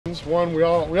One, we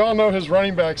all know his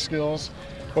running back skills.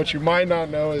 What you might not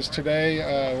know is today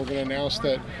we're going to announce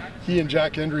that he and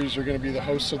Jack Endries are going to be the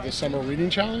hosts of the Summer Reading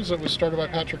Challenge that was started by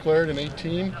Patrick Laird in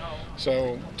 2018.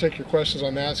 So take your questions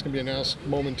on that. It's going to be announced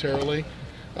momentarily.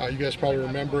 You guys probably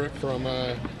remember it from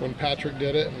when Patrick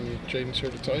did it, and Jaydn's here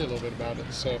to tell you a little bit about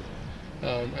it. So,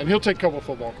 and he'll take a couple of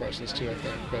football questions too, I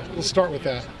think. But let's start with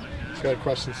that. If you got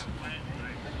questions.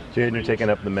 Jaydn, you're taking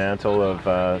up the mantle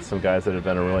of some guys that have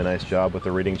done a really nice job with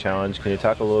the reading challenge. Can you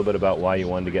talk a little bit about why you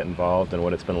wanted to get involved and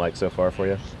what it's been like so far for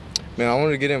you? Man, I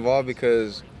wanted to get involved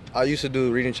because I used to do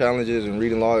reading challenges and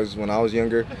reading logs when I was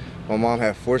younger. My mom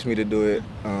had forced me to do it.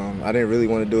 I didn't really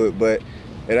want to do it, but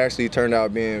it actually turned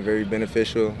out being very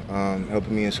beneficial,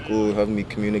 helping me in school, helping me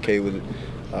communicate with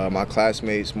my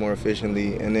classmates more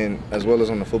efficiently, and then as well as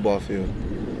on the football field.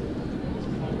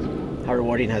 How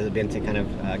rewarding has it been to kind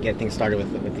of get things started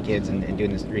with the kids and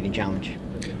doing this reading challenge?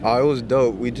 It was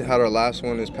dope. We had our last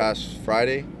one this past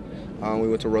Friday. We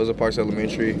went to Rosa Parks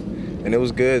Elementary, and it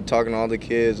was good talking to all the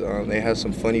kids. They had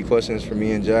some funny questions for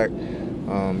me and Jack,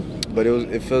 but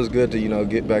it feels good to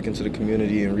get back into the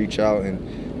community and reach out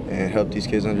and help these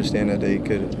kids understand that they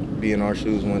could be in our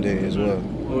shoes one day as well.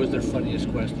 What was their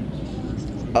funniest questions?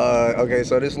 Okay,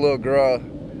 so this little girl,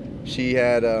 she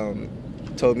had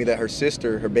told me that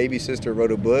her baby sister,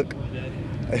 wrote a book.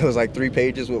 It was like 3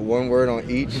 pages with 1 word on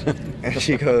each, and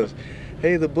she goes,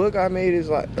 "Hey, the book I made is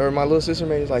like, or my little sister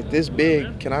made is like this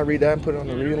big. Can I read that and put it on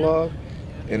the reading log?"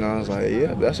 And I was like,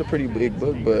 "Yeah, that's a pretty big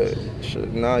book, but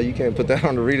nah, you can't put that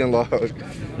on the reading log.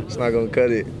 It's not gonna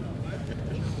cut it."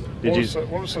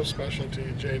 What was so special to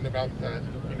you, Jaydn, about that?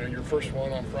 Your first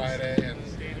one on Friday,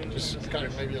 and just kind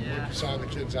of maybe a look you saw in the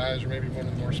kids' eyes, or maybe one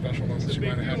of the more special moments you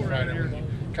might have had Friday when you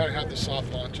kind of had the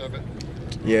soft launch of it.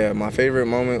 Yeah, my favorite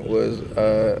moment was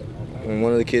when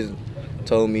one of the kids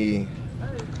told me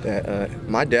that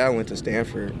my dad went to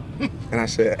Stanford, and I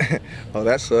said, "Oh,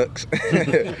 that sucks."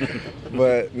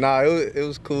 But nah, it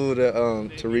was cool to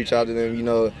reach out to them.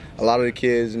 A lot of the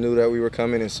kids knew that we were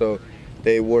coming, and so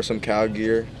they wore some Cal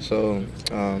gear. So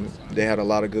they had a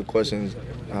lot of good questions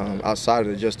outside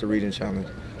of just the reading challenge.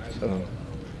 So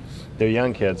they're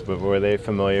young kids, but were they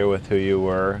familiar with who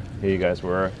you guys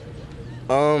were?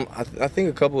 I think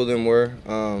a couple of them were.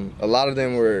 A lot of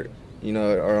them were,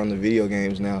 are on the video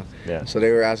games now. Yeah. So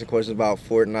they were asking questions about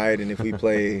Fortnite and if we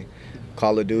play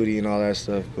Call of Duty and all that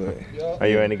stuff. But are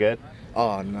you any good?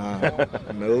 Oh, nah.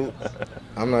 Nope.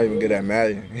 I'm not even good at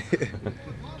Madden.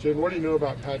 Jaydn, what do you know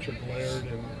about Patrick Laird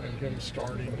and him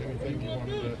starting? Anything you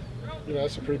wanted to,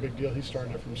 that's a pretty big deal. He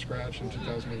started it from scratch in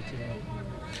 2018.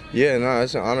 Yeah, no,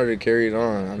 it's an honor to carry it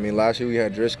on. I mean, last year we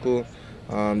had Driscoll.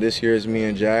 This year is me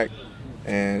and Jack.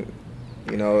 And,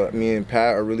 me and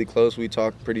Pat are really close. We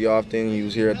talk pretty often. He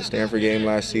was here at the Stanford game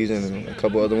last season and a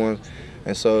couple other ones.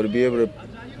 And so to be able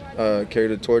to carry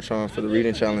the torch on for the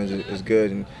reading challenge is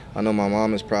good. And I know my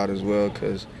mom is proud as well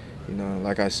because,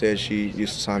 like I said, she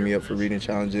used to sign me up for reading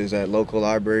challenges at local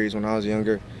libraries when I was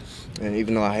younger. And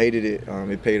even though I hated it,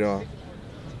 it paid off.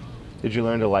 Did you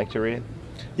learn to like to read?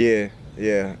 Yeah.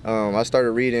 I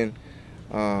started reading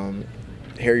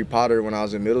Harry Potter when I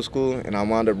was in middle school, and I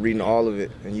wound up reading all of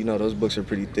it. And those books are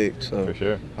pretty thick, so for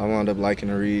sure. I wound up liking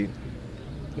to read.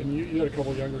 And you had a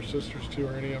couple younger sisters too.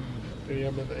 Are any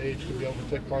of them the age to be able to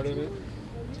take part in it?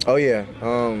 Oh yeah,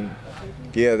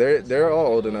 yeah. They're all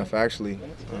old enough actually,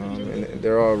 and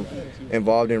they're all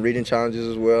involved in reading challenges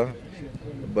as well.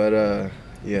 But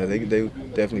yeah, they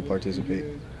definitely participate.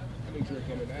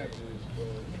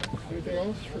 Anything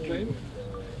else for Jaydn?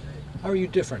 How are you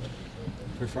different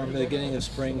from the beginning of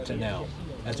spring to now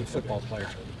as a football player?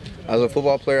 As a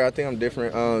football player, I think I'm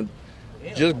different.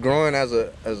 Just growing as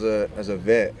a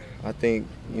vet, I think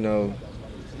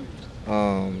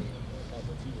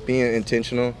being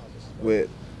intentional with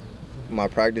my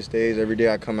practice days. Every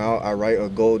day I come out, I write a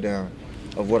goal down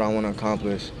of what I want to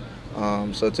accomplish.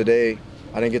 So today,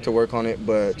 I didn't get to work on it,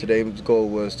 but today's goal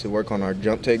was to work on our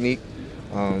jump technique,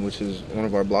 which is one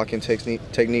of our blocking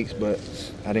techniques, but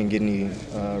I didn't get any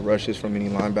rushes from any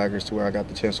linebackers to where I got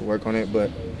the chance to work on it. But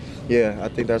yeah, I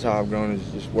think that's how I've grown,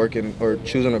 is just working or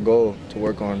choosing a goal to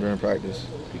work on during practice.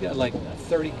 You got like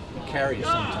 30 carries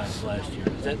sometimes last year.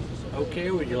 Is that okay,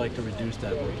 or would you like to reduce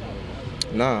that?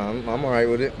 Nah, I'm all right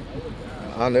with it.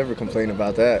 I'll never complain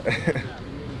about that.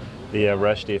 The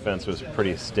rush defense was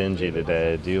pretty stingy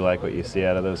today. Do you like what you see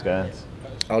out of those guys?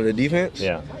 Oh, the defense?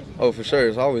 Yeah. Oh, for sure.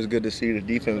 It's always good to see the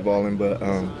defense balling, but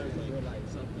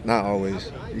not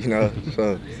always,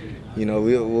 So,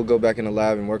 we'll go back in the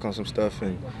lab and work on some stuff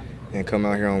and come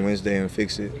out here on Wednesday and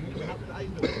fix it.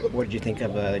 What did you think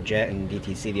of Jet and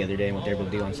DTC the other day and what they were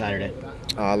able to do on Saturday?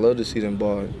 I love to see them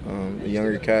ball. The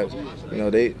younger cats, you know,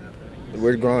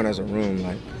 we're growing as a room.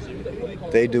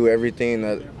 Like, they do everything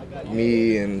that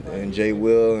me and Jay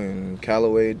Will and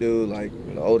Callaway do, like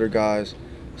the older guys.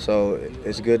 So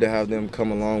it's good to have them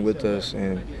come along with us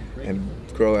and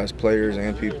grow as players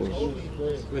and people.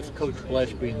 With Coach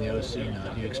Blesh being the OC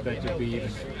now, do you expect there to be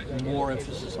even more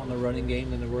emphasis on the running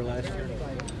game than there were last year?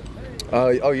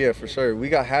 Oh yeah, for sure. We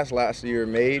got hats last year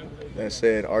made that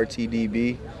said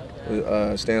RTDB,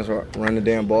 stands for Run the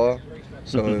Damn Ball.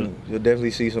 So you'll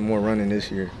definitely see some more running this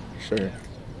year, for sure.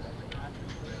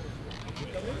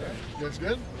 That's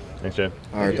good. Thanks, Jay.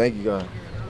 All right, thank you guys.